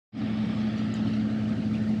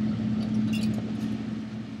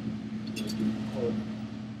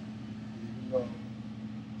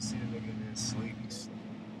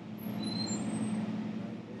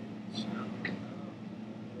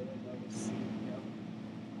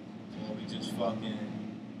fucking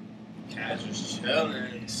casuals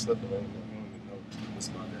chilling. Slipping over. I don't even know what's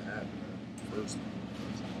about to happen. First,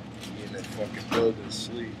 me in that fucking building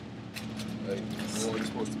asleep. Like, you're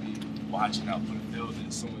supposed to be watching out for the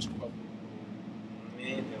building. So much trouble.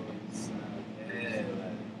 Man, it was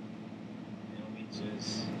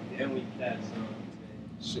then we catch some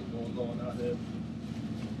shit going on out there.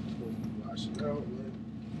 Supposed to be watching out, man.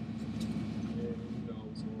 Man, you know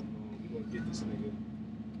what's going on. We gonna get this nigga.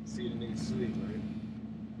 See the nigga sleep, right?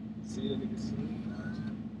 See the nigga sleep.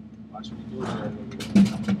 Watch me do it, nigga.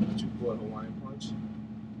 What you call it, Hawaiian punch?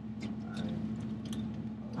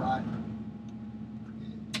 Alright.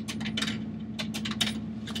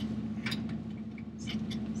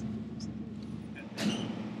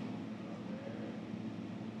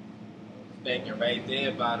 Banging right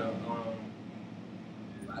there by the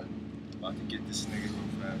about to get this nigga real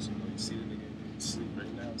fast. You know, you see the nigga sleep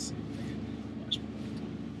right now. See the nigga. Watch me.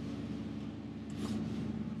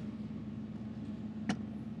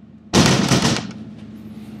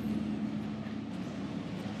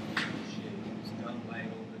 shit. It's done right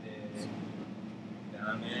over there.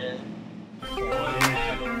 Down there.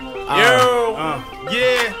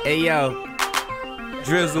 Yeah. Hey yo,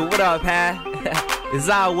 Drizzle, what up, ha? It's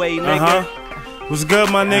our way, nigga. What's good,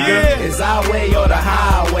 my nigga? It's our way or the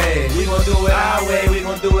highway. We gon' do it our way. We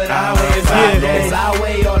gon' do it our way. It's our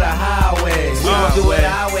way or the highway. We gon' do it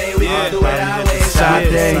our way. We gon' do it our way. It's our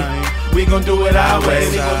day. We gon' do it our way.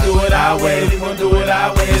 We gon' do it our way. We gon' do it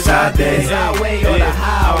our way. It's our day. It's our way or the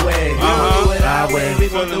highway. We gon' do it our way. We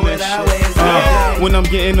gon' do it our way. It's our day. When I'm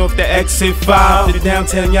getting off the exit 5, the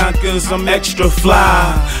downtown Yonkers, I'm extra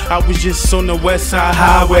fly. I was just on the West Side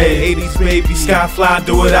Highway, 80s baby, sky fly,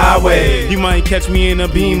 do it our way. You might catch me in a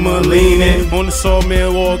Beamer leaning on the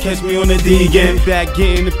Sawmill or catch me on the Deegan. Back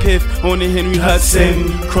getting the piff on the Henry Hudson,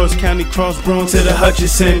 cross county, cross Bronx to the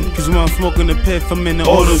Hutchinson. Cause when I'm smoking the piff, I'm in the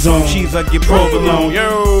AutoZone. Cheese, I get provolone.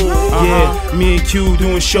 Yeah, me and Q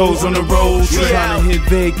doing shows on the road, trying to hit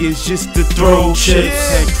Vegas just to throw chips.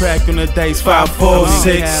 Had crack on the dice, 5, 4,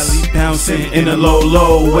 6, bouncing in a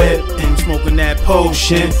low whip and smoking that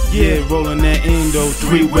potion. Yeah, rolling that Indo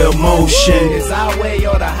 3-wheel motion. It's our way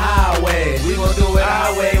or the highway. We gon' do it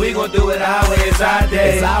our way. We gon' do it our way. It's our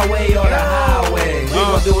day. It's our way or the highway. We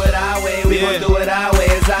gon' do it our way. We gon' do it our way.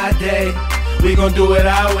 It's our day. We gon' do it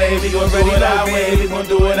our way. We gon' do it our way. We gon'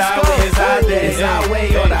 do it our way. It's our day. It's our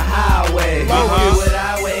way or the highway. We gon' do it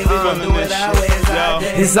our way. We gon' do it our way.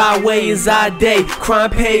 It's our day. It's our day. Crime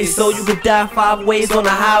pays so you could die 5 ways on the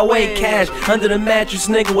highway. Cash under the mattress,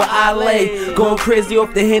 nigga, where I lay. Going crazy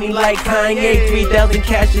off the Henny like Kanye. 3,000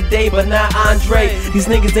 cash a day, but not Andre. These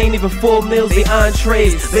niggas ain't even full meals, they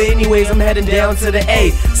entrees. But anyways, I'm heading down to the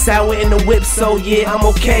A. Sour in the whip, so yeah, I'm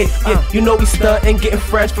okay. Yeah, you know we stuntin', getting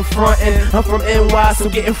fresh for frontin'. I'm from NY, so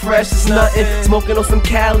getting fresh is nothing. Smoking on some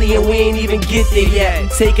Cali and we ain't even get there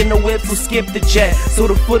yet. Taking the whip, so skip the jet. So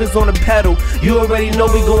the foot is on the pedal. You already know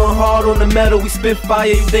we going hard on the metal. We spit fire,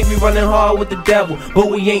 you think we running hard with the devil. But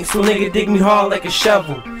we ain't, so nigga dig me hard like a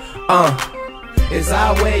shovel. It's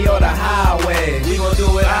our way or the highway. We gon'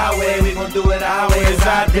 do it our way. We gon' do it our way. It's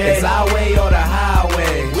our day. It's our way or the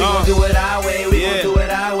highway. We gon' do it our way. We gon' do it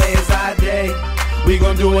our way. It's our day. We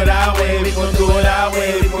gon' do it our way. We gon' do it our way.